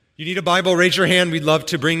You need a Bible, raise your hand. We'd love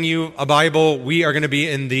to bring you a Bible. We are going to be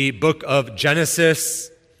in the book of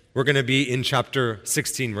Genesis. We're going to be in chapter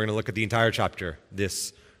 16. We're going to look at the entire chapter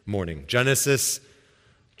this morning. Genesis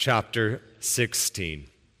chapter 16.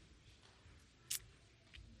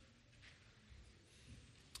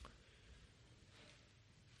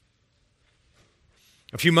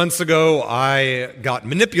 A few months ago, I got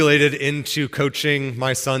manipulated into coaching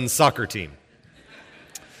my son's soccer team.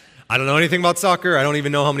 I don't know anything about soccer. I don't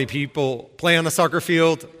even know how many people play on a soccer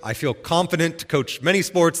field. I feel confident to coach many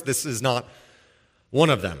sports. This is not one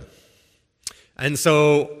of them. And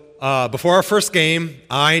so before our first game,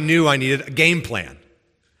 I knew I needed a game plan.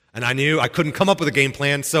 And I knew I couldn't come up with a game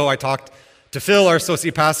plan, so I talked to Phil, our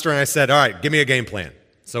associate pastor, and I said, all right, give me a game plan.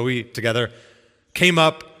 So we together came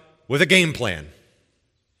up with a game plan.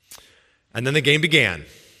 And then the game began.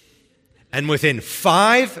 And within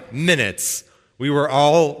 5 minutes, we were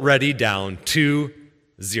already down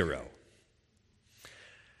 2-0.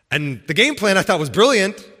 And the game plan I thought was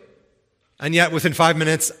brilliant, and yet within 5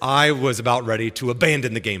 minutes, I was about ready to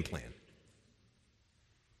abandon the game plan.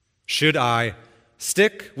 Should I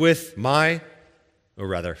stick with Phil's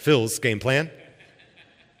game plan?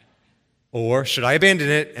 Or should I abandon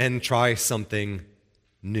it and try something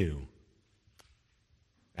new?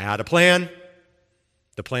 I had a plan.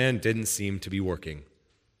 The plan didn't seem to be working.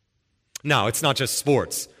 Now, it's not just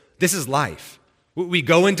sports. This is life. We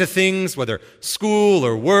go into things, whether school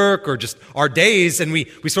or work or just our days, and we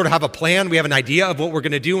sort of have a plan. We have an idea of what we're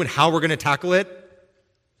going to do and how we're going to tackle it.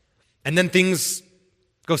 And then things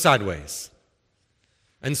go sideways.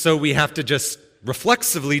 And so we have to just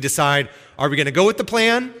reflexively decide, are we going to go with the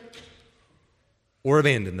plan or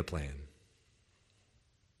abandon the plan?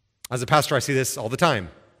 As a pastor, I see this all the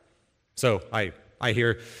time. So I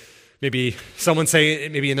hear maybe someone say,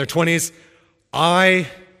 maybe in their 20s,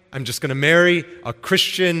 I'm just going to marry a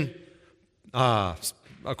Christian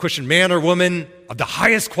man or woman of the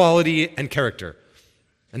highest quality and character.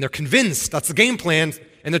 And they're convinced that's the game plan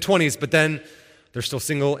in their 20s, but then they're still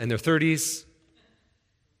single in their 30s.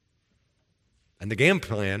 And the game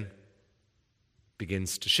plan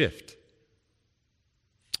begins to shift.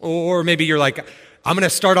 Or maybe you're like, I'm going to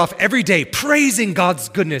start off every day praising God's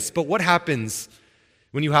goodness, but what happens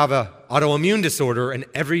when you have an autoimmune disorder and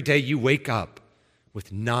every day you wake up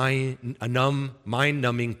with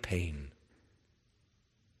mind-numbing pain?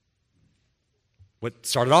 What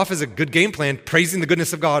started off as a good game plan, praising the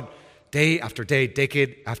goodness of God day after day,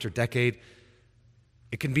 decade after decade,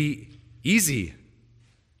 it can be easy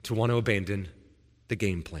to want to abandon the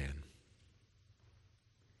game plan.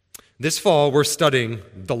 This fall, we're studying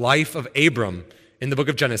the life of Abram in the book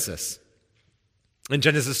of Genesis. In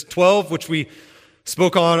Genesis 12, which we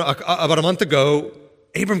spoke on about a month ago,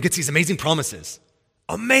 Abram gets these amazing promises.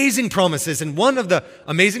 Amazing promises. And one of the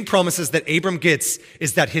amazing promises that Abram gets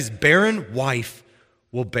is that his barren wife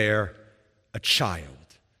will bear a child.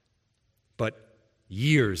 But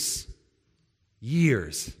years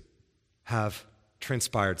have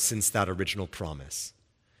transpired since that original promise.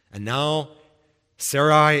 And now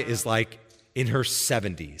Sarai is like in her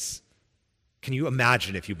 70s. Can you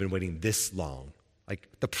imagine if you've been waiting this long? Like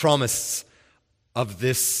the promise of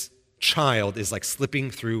this child is like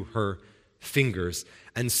slipping through her fingers.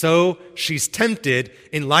 And so she's tempted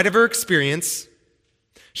in light of her experience.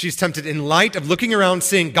 She's tempted in light of looking around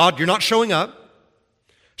saying, God, you're not showing up.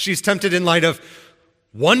 She's tempted in light of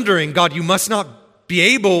wondering, God, you must not be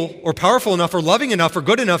able or powerful enough or loving enough or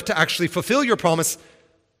good enough to actually fulfill your promise.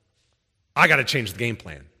 I got to change the game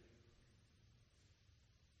plan.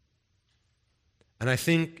 And I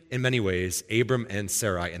think in many ways, Abram and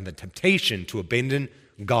Sarai and the temptation to abandon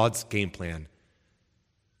God's game plan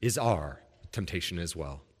is our temptation as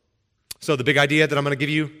well. So the big idea that I'm going to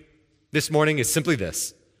give you this morning is simply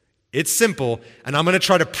this. It's simple, and I'm going to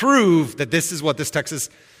try to prove that this is what this text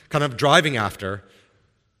is kind of driving after.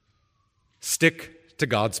 Stick to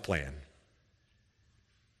God's plan.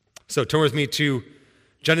 So turn with me to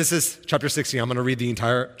Genesis chapter 16. I'm going to read the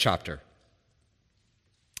entire chapter.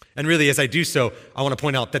 And really, as I do so, I want to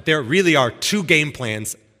point out that there really are two game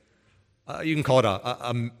plans. You can call it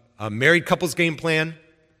a married couple's game plan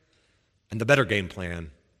and the better game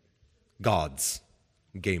plan, God's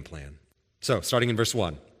game plan. So, starting in verse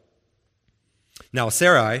 1. Now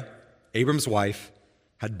Sarai, Abram's wife,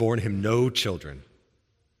 had borne him no children.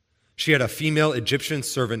 She had a female Egyptian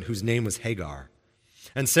servant whose name was Hagar.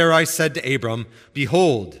 And Sarai said to Abram,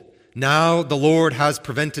 Behold, now the Lord has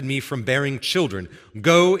prevented me from bearing children.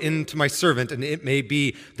 Go in to my servant, and it may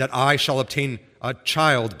be that I shall obtain a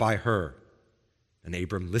child by her. And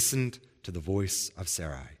Abram listened to the voice of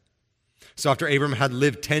Sarai. So after Abram had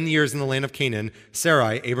lived 10 years in the land of Canaan,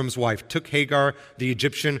 Sarai, Abram's wife, took Hagar, the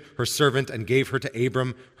Egyptian, her servant, and gave her to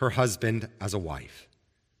Abram, her husband, as a wife.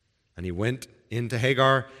 And he went in to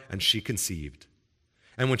Hagar, and she conceived.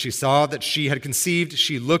 And when she saw that she had conceived,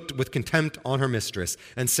 she looked with contempt on her mistress.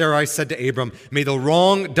 And Sarai said to Abram, "May the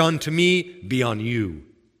wrong done to me be on you.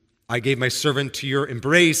 I gave my servant to your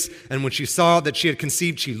embrace, and when she saw that she had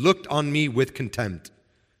conceived, she looked on me with contempt.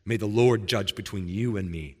 May the Lord judge between you and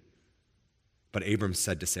me." But Abram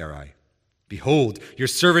said to Sarai, "Behold, your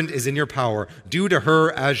servant is in your power. Do to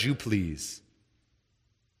her as you please."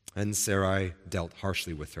 And Sarai dealt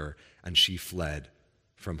harshly with her, and she fled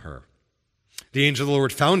from her. The angel of the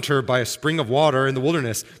Lord found her by a spring of water in the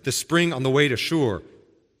wilderness, the spring on the way to Shur.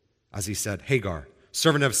 As he said, "Hagar,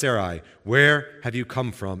 servant of Sarai, where have you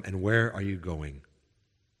come from, and where are you going?"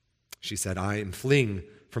 She said, "I am fleeing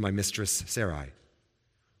from my mistress Sarai."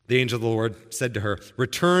 The angel of the Lord said to her,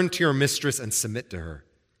 "Return to your mistress and submit to her."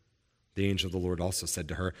 The angel of the Lord also said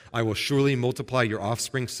to her, "I will surely multiply your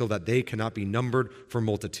offspring so that they cannot be numbered for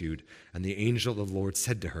multitude." And the angel of the Lord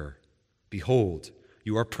said to her, "Behold,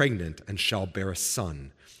 you are pregnant and shall bear a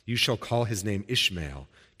son. You shall call his name Ishmael,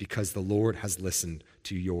 because the Lord has listened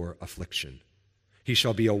to your affliction. He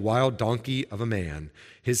shall be a wild donkey of a man,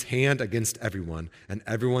 his hand against everyone, and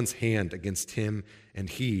everyone's hand against him, and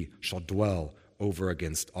he shall dwell over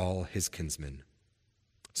against all his kinsmen."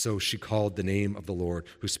 So she called the name of the Lord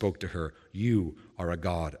who spoke to her, "You are a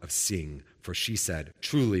God of seeing." For she said,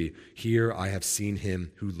 "Truly, here I have seen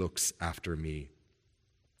him who looks after me."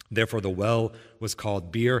 Therefore the well was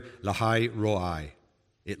called Bir Lahai Roi.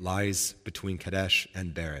 It lies between Kadesh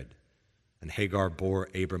and Bered. And Hagar bore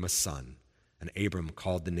Abram a son, and Abram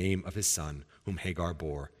called the name of his son, whom Hagar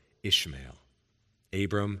bore, Ishmael.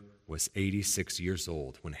 Abram was 86 years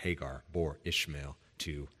old when Hagar bore Ishmael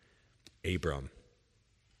to Abram.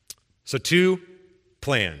 So 2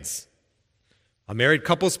 plans. A married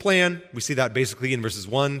couple's plan, we see that basically in verses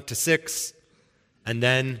 1 to 6, and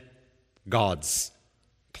then God's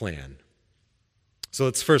plan. So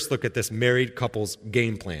let's first look at this married couple's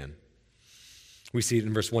game plan. We see it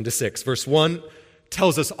in verse 1 to 6. Verse 1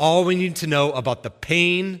 tells us all we need to know about the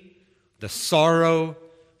pain, the sorrow,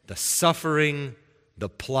 the suffering, the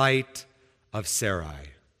plight of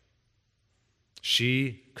Sarai.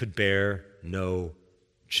 She could bear no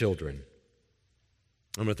children.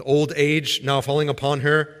 And with old age now falling upon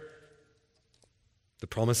her, the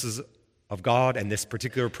promises of God and this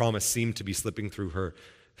particular promise seem to be slipping through her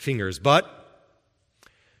fingers. But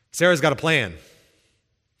Sarah's got a plan.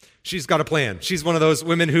 She's got a plan. She's one of those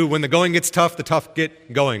women who, when the going gets tough, the tough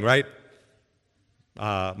get going, right?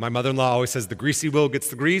 My mother-in-law always says the greasy wheel gets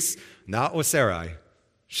the grease. Not with Sarai.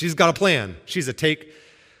 She's got a plan. She's a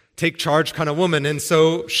take charge kind of woman. And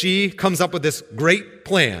so she comes up with this great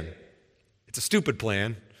plan. It's a stupid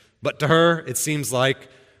plan, but to her, it seems like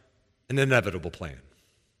an inevitable plan.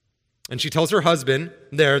 And she tells her husband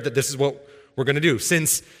there that this is what we're going to do.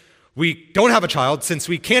 Since we don't have a child, since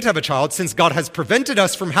we can't have a child, since God has prevented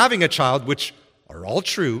us from having a child, which are all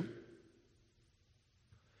true,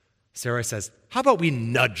 Sarah says, how about we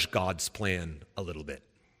nudge God's plan a little bit?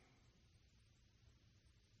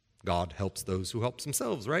 God helps those who help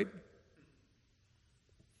themselves, right?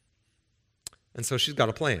 And so she's got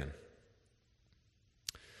a plan.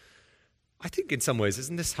 I think in some ways,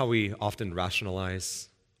 isn't this how we often rationalize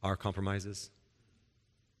our compromises?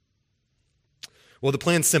 Well, the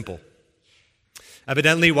plan's simple.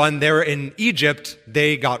 Evidently, when they were in Egypt,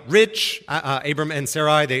 they got rich. Abram and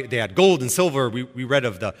Sarai, they had gold and silver. We read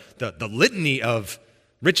of the litany of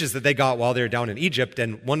riches that they got while they were down in Egypt,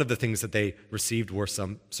 and one of the things that they received were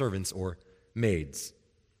some servants or maids.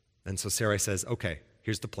 And so Sarai says, okay,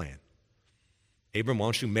 here's the plan. Abram, why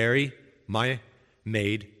don't you marry my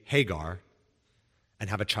maid, Hagar,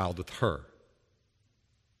 and have a child with her?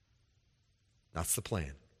 That's the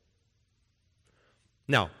plan.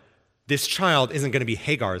 Now, this child isn't going to be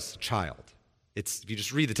Hagar's child. If you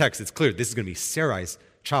just read the text, it's clear this is going to be Sarai's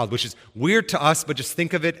child, which is weird to us, but just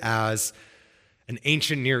think of it as an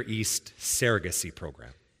ancient Near East surrogacy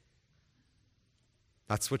program.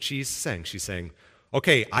 That's what she's saying. She's saying,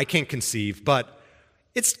 okay, I can't conceive, but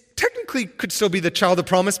it's technically could still be the child of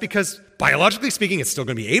promise because biologically speaking, it's still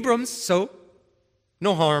going to be Abram's, so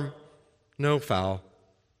no harm, no foul.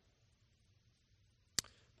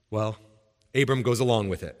 Well, Abram goes along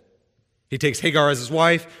with it. He takes Hagar as his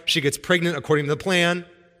wife. She gets pregnant according to the plan.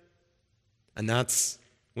 And that's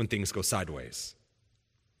when things go sideways.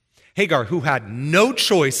 Hagar, who had no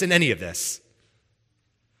choice in any of this,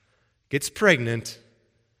 gets pregnant,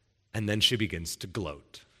 and then she begins to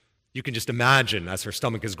gloat. You can just imagine as her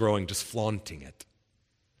stomach is growing, just flaunting it.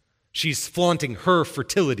 She's flaunting her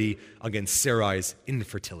fertility against Sarai's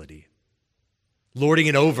infertility, lording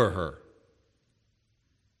it over her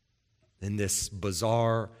in this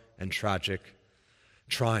bizarre and tragic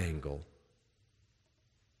triangle.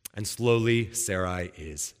 And slowly, Sarai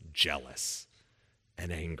is jealous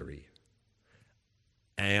and angry.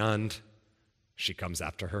 And she comes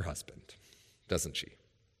after her husband, doesn't she?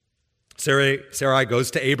 Sarai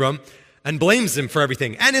goes to Abram and blames him for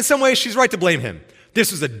everything. And in some ways, she's right to blame him.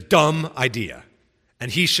 This was a dumb idea,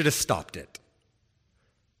 and he should have stopped it.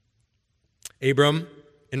 Abram,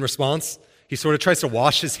 in response, he sort of tries to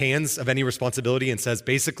wash his hands of any responsibility and says,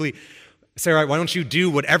 basically, Sarai, why don't you do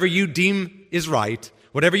whatever you deem is right,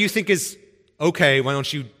 whatever you think is okay, why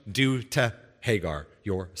don't you do to Hagar,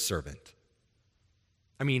 your servant?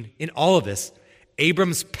 I mean, in all of this,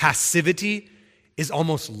 Abram's passivity is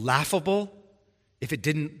almost laughable if it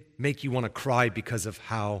didn't make you want to cry because of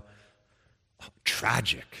how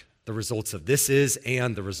tragic the results of this is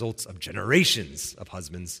and the results of generations of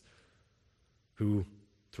husbands who,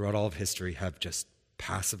 throughout all of history, have just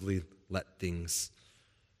passively let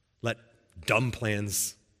dumb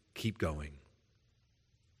plans keep going.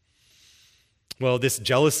 Well, this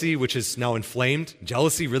jealousy, which is now inflamed,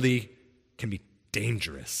 jealousy really can be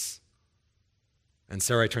dangerous. And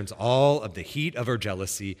Sarai turns all of the heat of her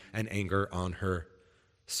jealousy and anger on her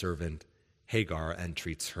servant Hagar and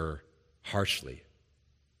treats her harshly.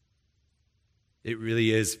 It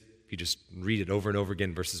really is, if you just read it over and over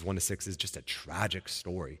again, verses 1 to 6, is just a tragic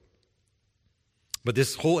story. But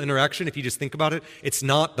this whole interaction, if you just think about it, it's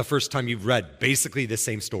not the first time you've read basically this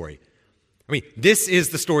same story. I mean, this is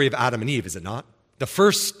the story of Adam and Eve, is it not? The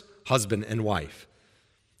first husband and wife.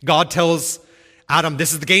 God tells Adam,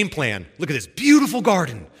 this is the game plan. Look at this beautiful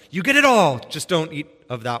garden. You get it all. Just don't eat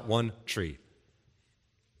of that one tree.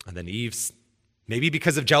 And then Eve's, maybe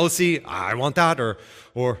because of jealousy, I want that,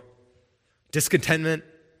 or discontentment,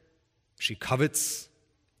 she covets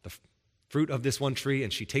the fruit of this one tree,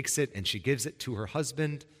 and she takes it and she gives it to her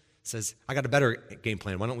husband, says, I got a better game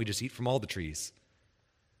plan. Why don't we just eat from all the trees?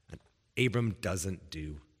 And Abram doesn't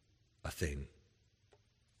do a thing.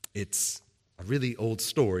 It's a really old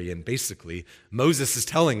story, and basically, Moses is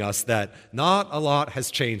telling us that not a lot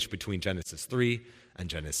has changed between Genesis 3 and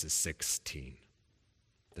Genesis 16.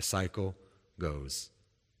 The cycle goes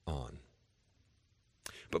on.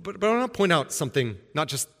 But I want to point out something, not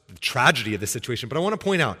just the tragedy of the situation, but I want to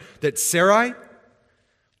point out that Sarai,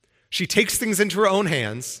 she takes things into her own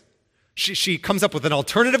hands. She comes up with an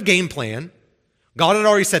alternative game plan. God had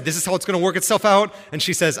already said, this is how it's going to work itself out. And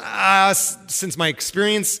she says, since my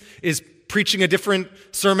experience is preaching a different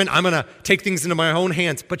sermon, I'm going to take things into my own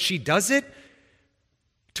hands. But she does it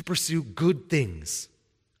to pursue good things,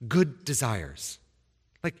 good desires.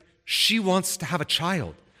 Like, she wants to have a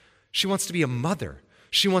child. She wants to be a mother.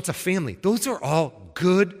 She wants a family. Those are all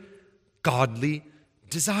good, godly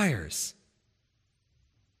desires.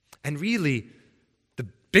 And really, the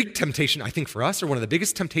big temptation, I think, for us, or one of the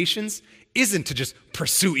biggest temptations, isn't to just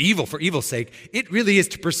pursue evil for evil's sake. It really is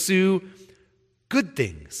to pursue good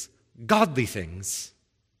things, godly things,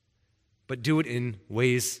 but do it in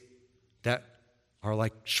ways that are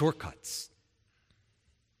like shortcuts.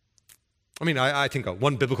 I mean, I think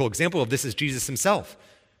one biblical example of this is Jesus himself.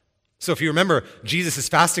 So if you remember, Jesus is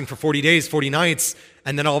fasting for 40 days, 40 nights,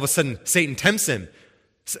 and then all of a sudden Satan tempts him.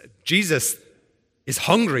 Jesus is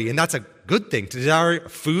hungry, and that's a good thing. To desire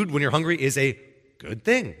food when you're hungry is a good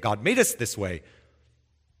thing. God made us this way.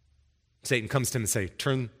 Satan comes to him and says,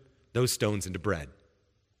 turn those stones into bread.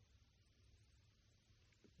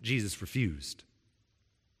 Jesus refused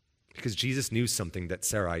because Jesus knew something that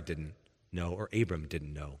Sarai didn't know or Abram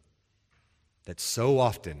didn't know. That so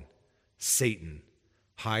often Satan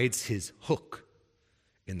hides his hook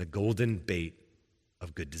in the golden bait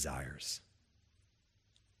of good desires.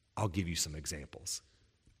 I'll give you some examples,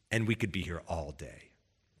 and we could be here all day.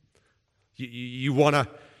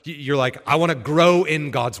 You're like, I want to grow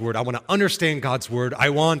in God's word. I want to understand God's word.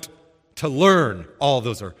 I want to learn. All of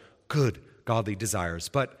those are good, godly desires.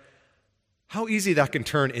 But how easy that can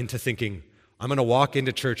turn into thinking, I'm going to walk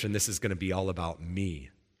into church and this is going to be all about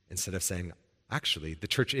me, instead of saying, actually, the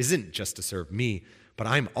church isn't just to serve me, but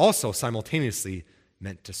I'm also simultaneously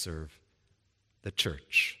meant to serve the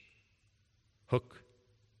church. Hook,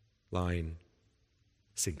 line,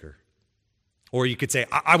 sinker. Or you could say,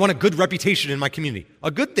 I want a good reputation in my community. A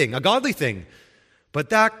good thing, a godly thing. But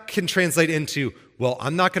that can translate into, well,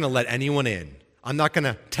 I'm not going to let anyone in. I'm not going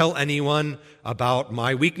to tell anyone about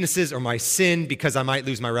my weaknesses or my sin because I might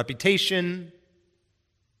lose my reputation.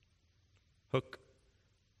 Hook,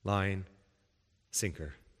 line,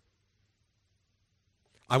 sinker.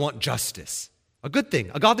 I want justice. a good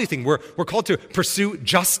thing, a godly thing. We're called to pursue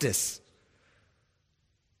justice.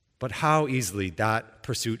 But how easily that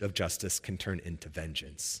pursuit of justice can turn into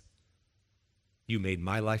vengeance. You made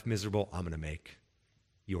my life miserable, I'm going to make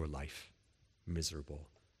your life miserable.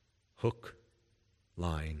 Hook,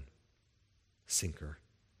 line, sinker.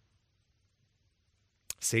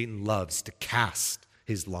 Satan loves to cast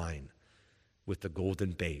his line with the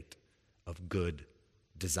golden bait of good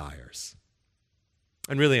desires.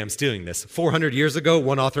 And really, I'm stealing this. 400 years ago,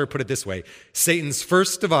 one author put it this way: Satan's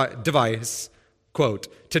first device, quote,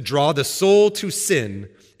 to draw the soul to sin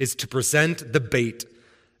is to present the bait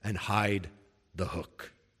and hide the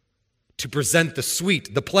hook. To present the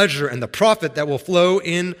sweet, the pleasure, and the profit that will flow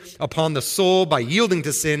in upon the soul by yielding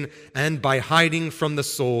to sin, and by hiding from the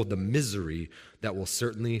soul the misery that will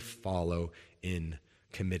certainly follow in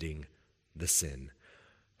committing the sin.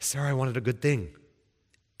 Sarai wanted a good thing.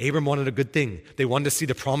 Abram wanted a good thing. They wanted to see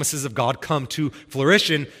the promises of God come to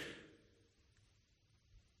fruition,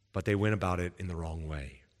 but they went about it in the wrong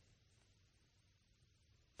way.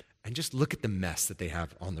 And just look at the mess that they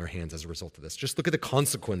have on their hands as a result of this. Just look at the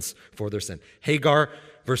consequence for their sin. Hagar,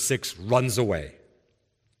 verse 6, runs away.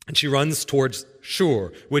 And she runs towards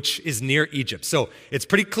Shur, which is near Egypt. So it's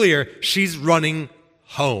pretty clear she's running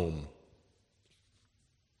home.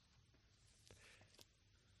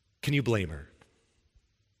 Can you blame her?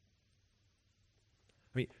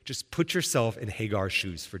 I mean, just put yourself in Hagar's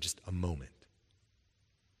shoes for just a moment.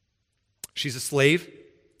 She's a slave,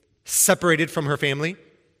 separated from her family.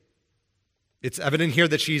 It's evident here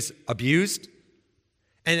that she's abused.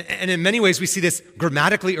 And in many ways, we see this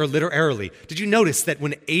grammatically or literarily. Did you notice that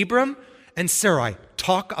when Abram and Sarai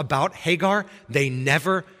talk about Hagar, they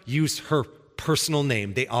never use her personal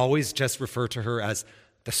name. They always just refer to her as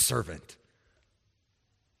the servant.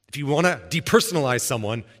 If you want to depersonalize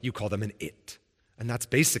someone, you call them an it. And that's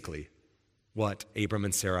basically what Abram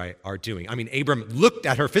and Sarai are doing. I mean, Abram looked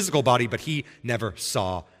at her physical body, but he never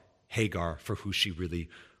saw Hagar for who she really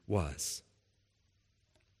was.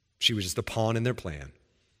 She was just a pawn in their plan,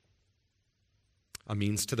 a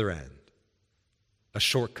means to their end, a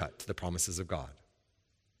shortcut to the promises of God.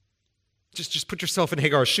 Just put yourself in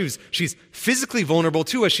Hagar's shoes. She's physically vulnerable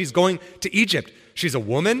too as she's going to Egypt. She's a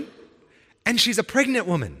woman, and she's a pregnant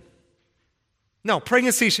woman. Now,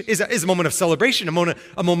 pregnancy is a moment of celebration, a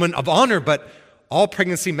moment of honor, but all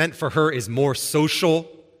pregnancy meant for her is more social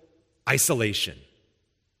isolation.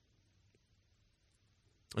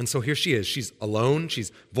 And so here she is. She's alone.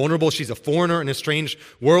 She's vulnerable. She's a foreigner in a strange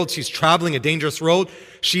world. She's traveling a dangerous road.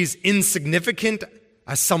 She's insignificant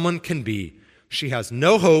as someone can be. She has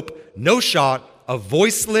no hope, no shot, a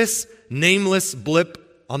voiceless, nameless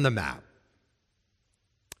blip on the map.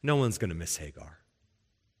 No one's going to miss Hagar.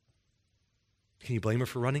 Can you blame her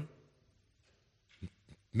for running?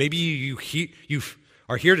 Maybe you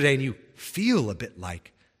are here today and you feel a bit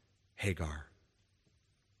like Hagar.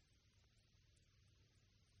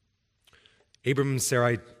 Abram and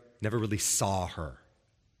Sarai never really saw her.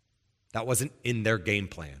 That wasn't in their game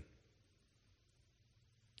plan.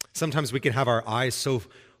 Sometimes we can have our eyes so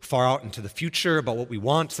far out into the future about what we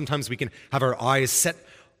want. Sometimes we can have our eyes set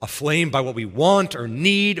aflame by what we want or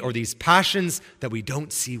need or these passions that we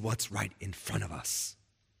don't see what's right in front of us.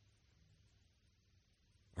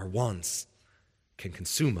 Our wants can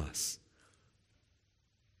consume us.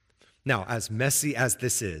 Now, as messy as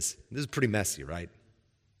this is pretty messy, right?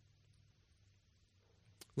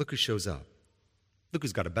 Look who shows up. Look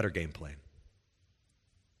who's got a better game plan.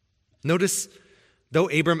 Notice, though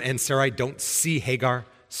Abram and Sarai don't see Hagar,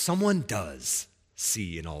 someone does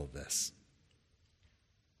see in all of this.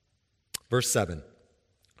 Verse 7,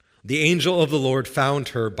 the angel of the Lord found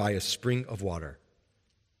her by a spring of water.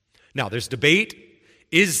 Now, there's debate.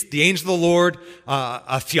 Is the angel of the Lord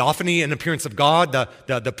a theophany, an appearance of God,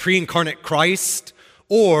 the pre-incarnate Christ,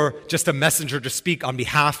 or just a messenger to speak on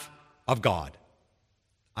behalf of God?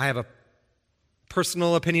 I have a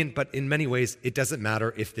personal opinion, but in many ways, it doesn't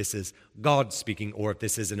matter if this is God speaking or if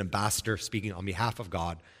this is an ambassador speaking on behalf of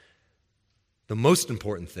God. The most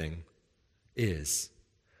important thing is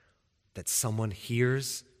that someone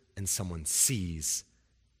hears and someone sees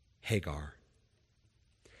Hagar.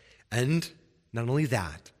 And not only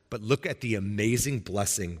that, but look at the amazing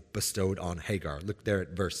blessing bestowed on Hagar. Look there at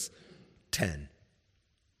verse 10.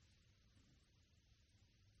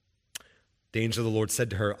 The angel of the Lord said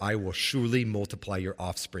to her, I will surely multiply your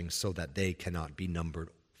offspring so that they cannot be numbered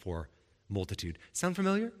for multitude. Sound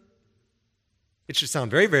familiar? It should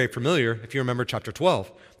sound very, very familiar if you remember chapter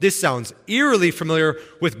 12. This sounds eerily familiar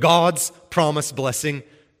with God's promised blessing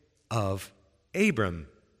of Abram.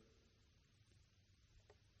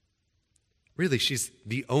 Really, she's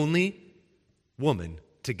the only woman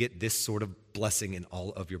to get this sort of blessing in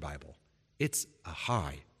all of your Bible. It's a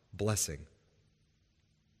high blessing.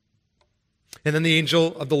 And then the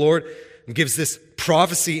angel of the Lord gives this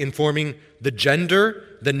prophecy informing the gender,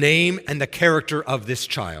 the name, and the character of this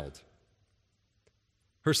child.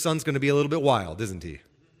 Her son's going to be a little bit wild, isn't he?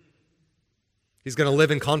 He's going to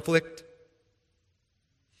live in conflict.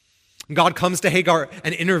 God comes to Hagar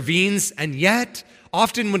and intervenes, and yet,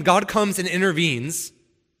 often when God comes and intervenes,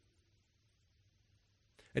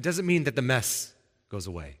 it doesn't mean that the mess goes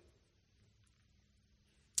away.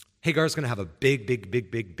 Hagar's going to have a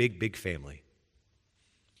big family,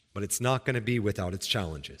 but it's not going to be without its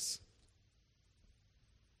challenges.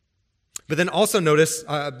 But then also notice,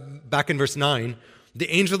 back in verse 9, the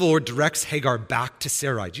angel of the Lord directs Hagar back to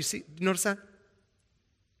Sarai. Do you notice that?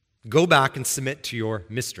 Go back and submit to your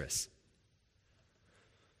mistress.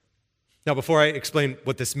 Now, before I explain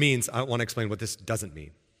what this means, I want to explain what this doesn't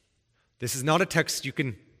mean. This is not a text you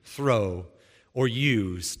can throw or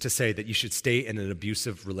use to say that you should stay in an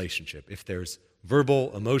abusive relationship. If there's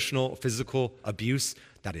verbal, emotional, physical abuse,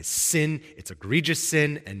 that is sin. It's egregious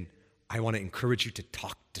sin, and I want to encourage you to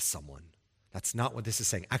talk to someone. That's not what this is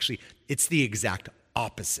saying. Actually, it's the exact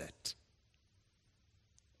opposite.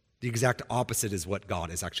 The exact opposite is what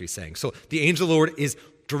God is actually saying. So the angel of the Lord is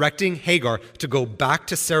directing Hagar to go back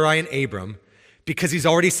to Sarai and Abram because he's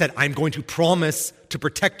already said, I'm going to promise to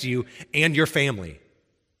protect you and your family.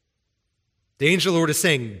 The angel of the Lord is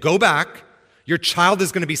saying, go back. Your child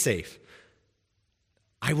is going to be safe.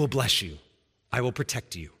 I will bless you. I will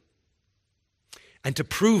protect you. And to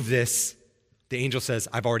prove this, the angel says,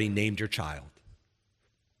 I've already named your child.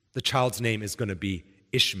 The child's name is going to be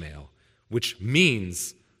Ishmael, which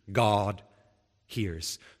means God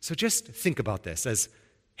hears. So just think about this as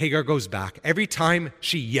Hagar goes back. Every time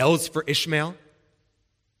she yells for Ishmael,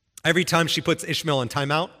 every time she puts Ishmael on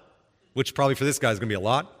timeout, which probably for this guy is going to be a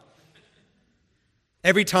lot,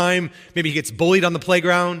 every time maybe he gets bullied on the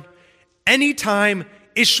playground, anytime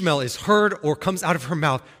Ishmael is heard or comes out of her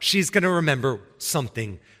mouth, she's going to remember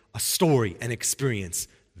something, a story, an experience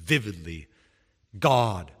vividly.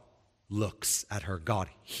 God looks at her. God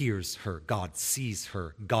hears her. God sees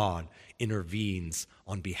her. God intervenes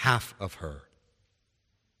on behalf of her.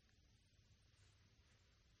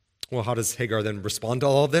 Well, how does Hagar then respond to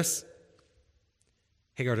all of this?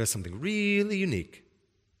 Hagar does something really unique.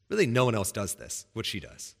 Really, no one else does this, what she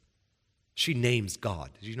does. She names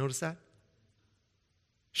God. Did you notice that?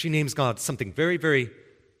 She names God something very, very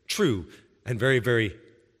true and very, very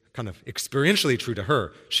kind of experientially true to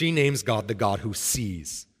her. She names God the God who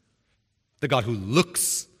sees, the God who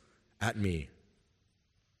looks at me.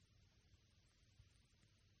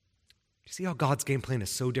 Do you see how God's game plan is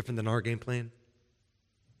so different than our game plan?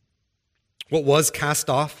 What was cast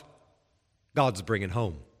off, God's bringing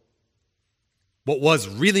home. What was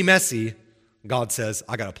really messy, God says,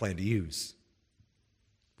 I got a plan to use.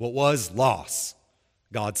 What was loss,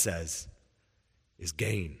 God says, is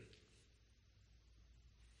gain.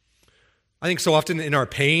 I think so often in our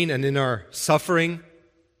pain and in our suffering,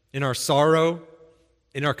 in our sorrow,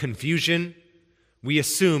 in our confusion, we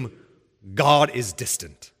assume God is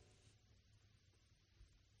distant.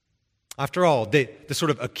 After all, the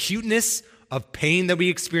sort of acuteness of pain that we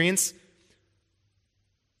experience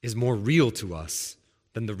is more real to us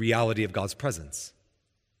than the reality of God's presence.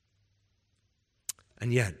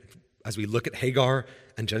 And yet, as we look at Hagar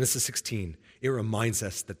and Genesis 16, it reminds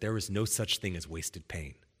us that there is no such thing as wasted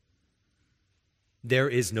pain. There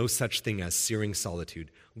is no such thing as searing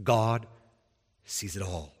solitude. God sees it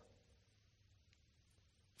all.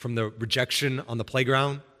 From the rejection on the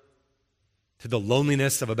playground, to the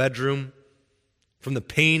loneliness of a bedroom, from the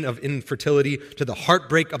pain of infertility, to the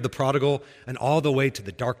heartbreak of the prodigal, and all the way to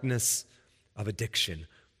the darkness of addiction.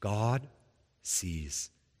 God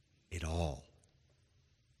sees it all.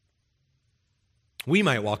 We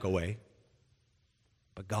might walk away,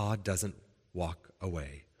 but God doesn't walk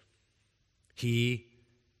away.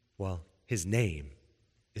 His name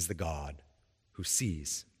is the God who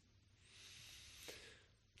sees.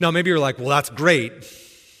 Now, maybe you're like, well, that's great,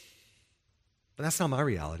 but that's not my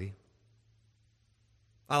reality.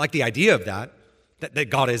 I like the idea of that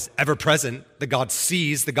God is ever present, that God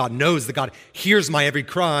sees, that God knows, that God hears my every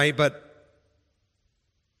cry, but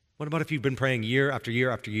what about if you've been praying year after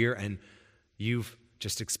year after year and you've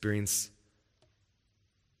just experienced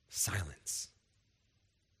silence?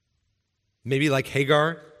 Maybe like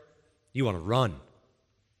Hagar, you want to run.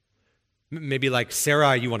 Maybe like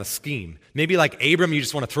Sarai, you want to scheme. Maybe like Abram, you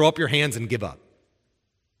just want to throw up your hands and give up.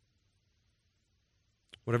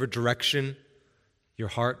 Whatever direction your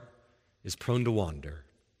heart is prone to wander,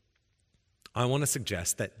 I want to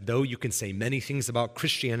suggest that though you can say many things about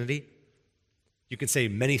Christianity, you can say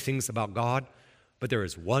many things about God, but there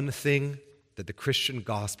is one thing that the Christian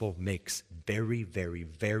gospel makes very, very,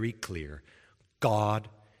 very clear. God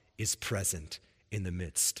is present in the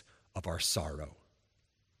midst of our sorrow.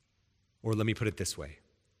 Or let me put it this way.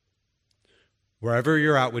 Wherever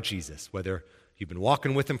you're at with Jesus, whether you've been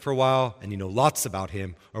walking with him for a while and you know lots about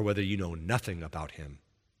him, or whether you know nothing about him,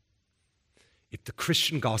 if the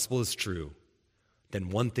Christian gospel is true, then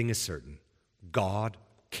one thing is certain. God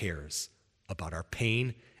cares about our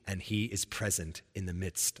pain, and he is present in the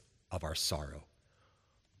midst of our sorrow.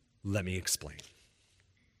 Let me explain.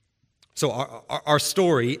 So our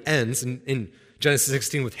story ends in Genesis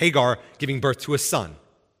 16 with Hagar giving birth to a son.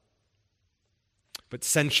 But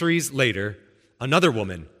centuries later, another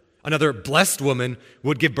woman, another blessed woman,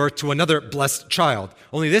 would give birth to another blessed child.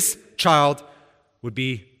 Only this child would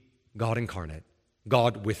be God incarnate,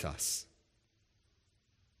 God with us.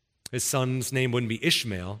 His son's name wouldn't be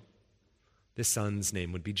Ishmael. This son's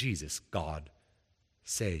name would be Jesus. God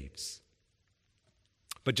saves.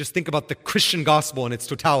 But just think about the Christian gospel in its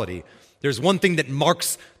totality. There's one thing that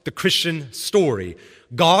marks the Christian story.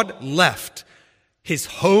 God left his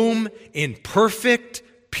home in perfect,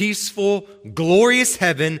 peaceful, glorious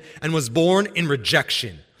heaven and was born in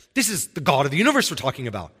rejection. This is the God of the universe we're talking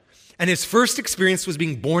about. And his first experience was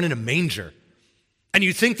being born in a manger. And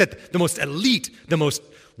you think that the most elite, the most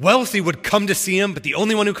wealthy would come to see him, but the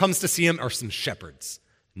only one who comes to see him are some shepherds.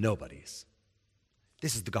 Nobody's.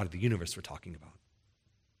 This is the God of the universe we're talking about.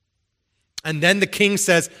 And then the king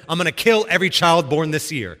says, I'm going to kill every child born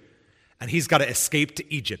this year. And he's got to escape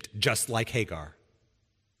to Egypt, just like Hagar.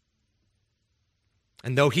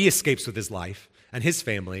 And though he escapes with his life and his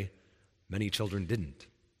family, many children didn't.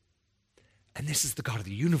 And this is the God of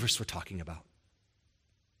the universe we're talking about.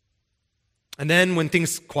 And then when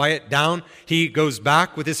things quiet down, he goes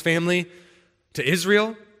back with his family to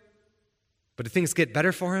Israel. But do things get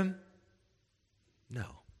better for him? No.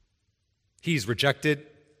 He's rejected.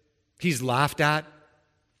 He's laughed at.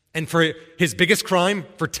 And for his biggest crime,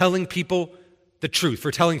 for telling people the truth,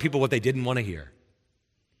 for telling people what they didn't want to hear.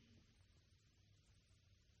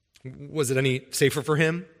 Was it any safer for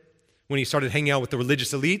him when he started hanging out with the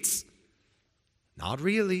religious elites? Not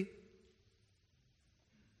really.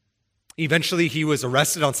 Eventually, he was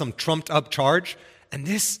arrested on some trumped-up charge, and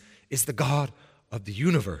this is the God of the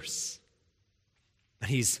universe.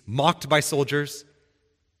 And he's mocked by soldiers.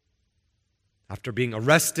 After being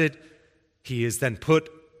arrested, he is then put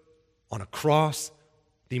on a cross,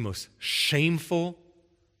 the most shameful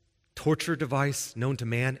torture device known to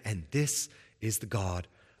man, and this is the God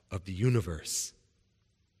of the universe.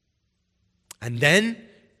 And then,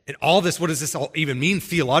 in all this, what does this all even mean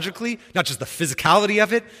theologically? Not just the physicality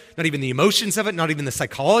of it, not even the emotions of it, not even the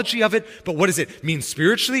psychology of it, but what does it mean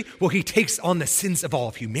spiritually? Well, he takes on the sins of all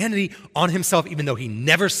of humanity on himself, even though he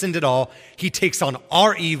never sinned at all. He takes on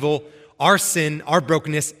our evil, our sin, our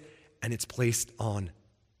brokenness, and it's placed on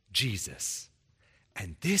Jesus.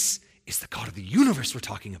 And this is the God of the universe we're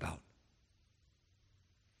talking about.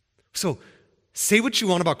 So, say what you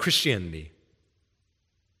want about Christianity.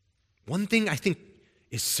 One thing I think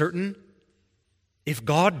is certain, if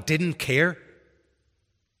God didn't care,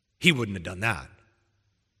 he wouldn't have done that.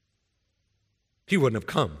 He wouldn't have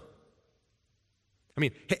come. I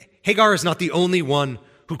mean, Hagar is not the only one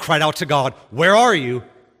who cried out to God, "Where are you?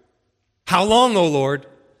 How long, O Lord?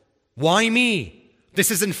 Why me?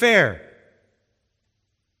 This isn't fair."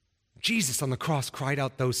 Jesus on the cross cried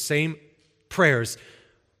out those same prayers,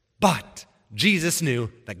 but Jesus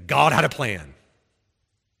knew that God had a plan,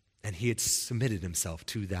 and he had submitted himself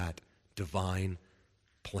to that divine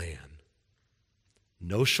plan.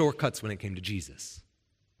 No shortcuts when it came to Jesus,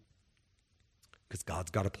 because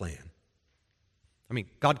God's got a plan. I mean,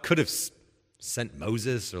 God could have sent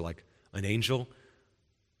Moses or like an angel.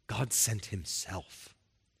 God sent himself.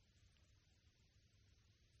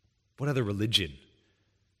 What other religion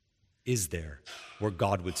is there where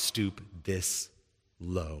God would stoop this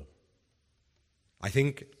low? I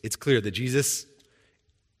think it's clear that Jesus,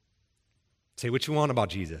 say what you want about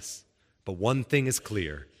Jesus, but one thing is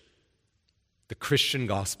clear. The Christian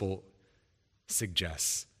gospel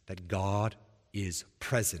suggests that God is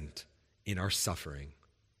present in our suffering.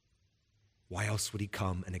 Why else would he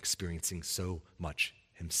come and experiencing so much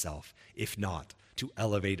himself, if not to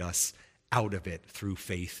elevate us out of it through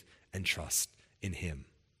faith and trust in him?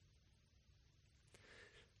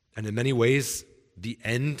 And in many ways, the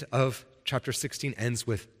end of chapter 16 ends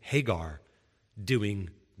with Hagar doing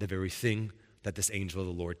the very thing that this angel of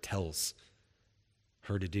the Lord tells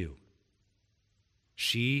her to do.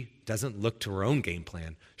 She doesn't look to her own game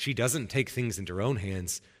plan. She doesn't take things into her own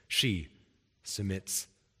hands. She submits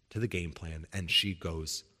to the game plan and she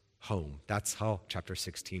goes home. That's how chapter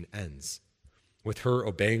 16 ends. With her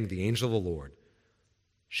obeying the angel of the Lord,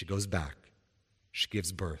 she goes back. She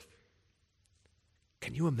gives birth.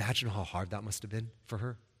 Can you imagine how hard that must have been for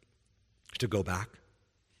her to go back?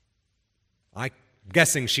 I'm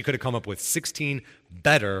guessing she could have come up with 16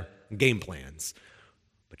 better game plans,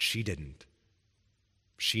 but she didn't.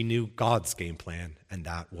 She knew God's game plan, and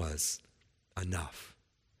that was enough.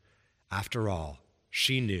 After all,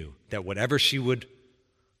 she knew that whatever she would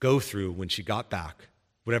go through when she got back,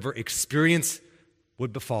 whatever experience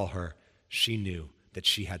would befall her, she knew that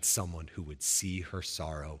she had someone who would see her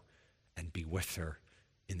sorrow and be with her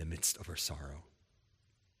in the midst of her sorrow.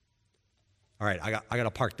 All right, I got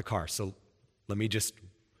to park the car, so let me just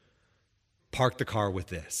park the car with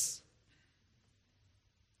this.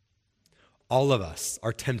 All of us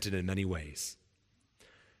are tempted in many ways,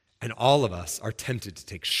 and all of us are tempted to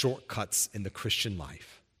take shortcuts in the Christian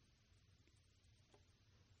life.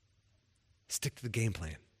 Stick to the game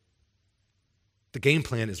plan. The game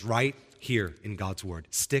plan is right here in God's word.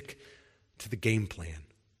 Stick to the game plan.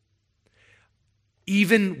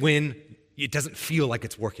 Even when it doesn't feel like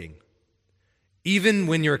it's working. Even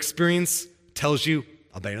when your experience tells you,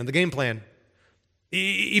 abandon the game plan.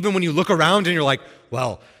 Even when you look around and you're like,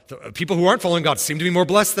 well, the people who aren't following God seem to be more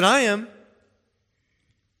blessed than I am.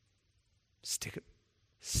 Stick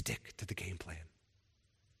to the game plan.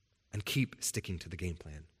 And keep sticking to the game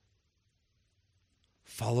plan.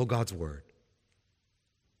 Follow God's word.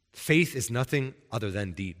 Faith is nothing other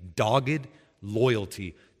than the dogged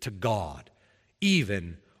loyalty to God,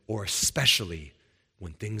 even or especially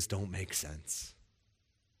when things don't make sense.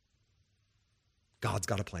 God's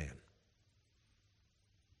got a plan.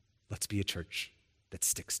 Let's be a church that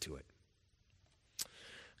sticks to it.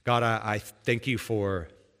 God, I thank you for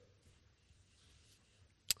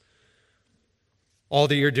all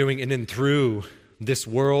that you're doing in and through this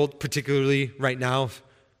world, particularly right now,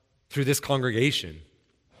 through this congregation.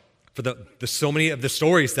 For the so many of the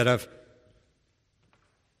stories that have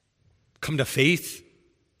come to faith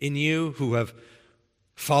in you, who have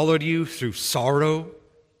followed you through sorrow.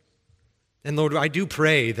 And Lord, I do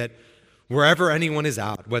pray that wherever anyone is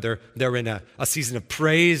at, whether they're in a season of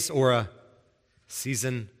praise or a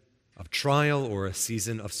season of trial or a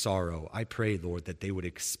season of sorrow, I pray, Lord, that they would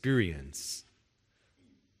experience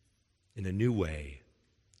in a new way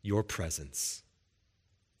your presence.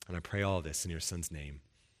 And I pray all this in your Son's name.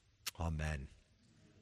 Amen.